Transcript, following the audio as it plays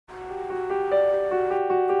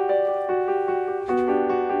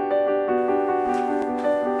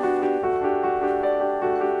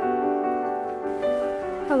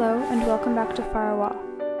back to Fulero.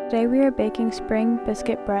 Today we are baking spring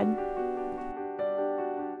biscuit bread.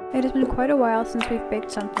 It has been quite a while since we've baked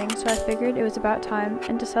something, so I figured it was about time,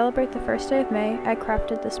 and to celebrate the first day of May, I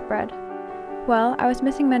crafted this bread. Well, I was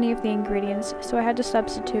missing many of the ingredients, so I had to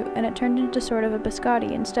substitute, and it turned into sort of a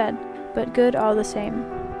biscotti instead, but good all the same.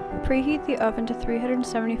 Preheat the oven to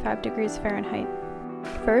 375 degrees Fahrenheit.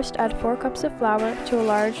 First, add 4 cups of flour to a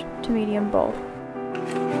large to medium bowl.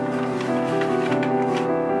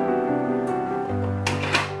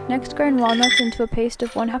 Next, grind walnuts into a paste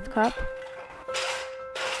of 1/2 cup.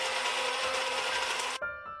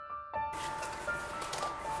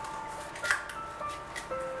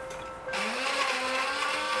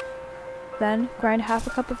 Then, grind 1/2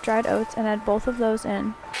 cup of dried oats and add both of those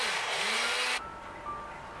in.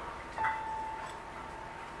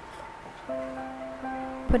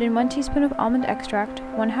 Put in 1 teaspoon of almond extract,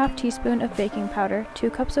 1/2 teaspoon of baking powder, 2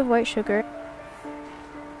 cups of white sugar,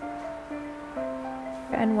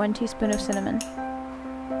 and 1 teaspoon of cinnamon.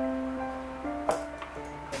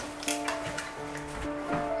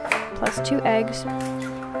 Plus 2 eggs,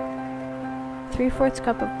 3/4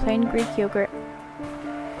 cup of plain Greek yogurt,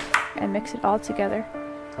 and mix it all together.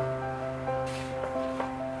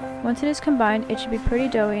 Once it is combined, it should be pretty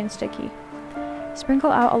doughy and sticky.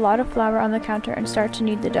 Sprinkle out a lot of flour on the counter and start to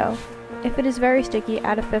knead the dough. If it is very sticky,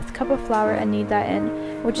 add a 1/5 cup of flour and knead that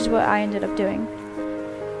in, which is what I ended up doing.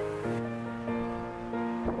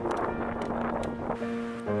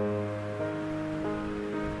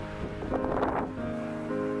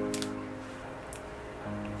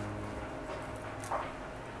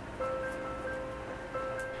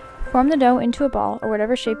 Form the dough into a ball, or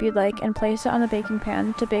whatever shape you'd like, and place it on the baking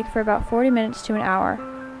pan to bake for about 40 minutes to an hour,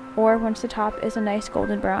 or once the top is a nice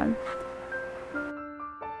golden brown.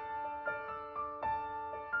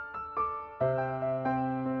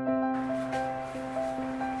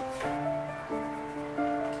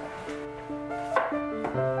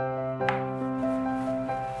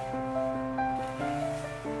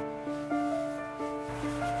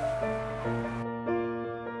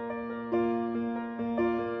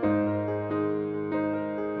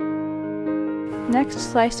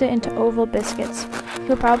 Next, slice it into oval biscuits.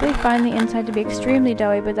 You'll probably find the inside to be extremely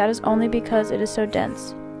doughy, but that is only because it is so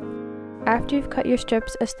dense. After you've cut your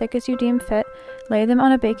strips as thick as you deem fit, lay them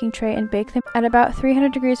on a baking tray and bake them at about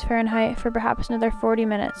 300 degrees Fahrenheit for perhaps another 40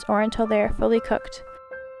 minutes, or until they are fully cooked.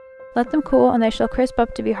 Let them cool and they shall crisp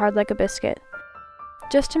up to be hard like a biscuit.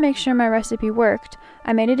 Just to make sure my recipe worked,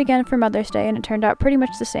 I made it again for Mother's Day and it turned out pretty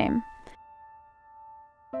much the same.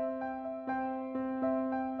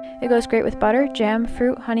 It goes great with butter, jam,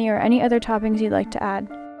 fruit, honey, or any other toppings you'd like to add.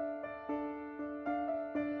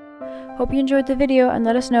 Hope you enjoyed the video and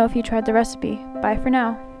let us know if you tried the recipe. Bye for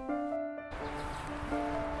now.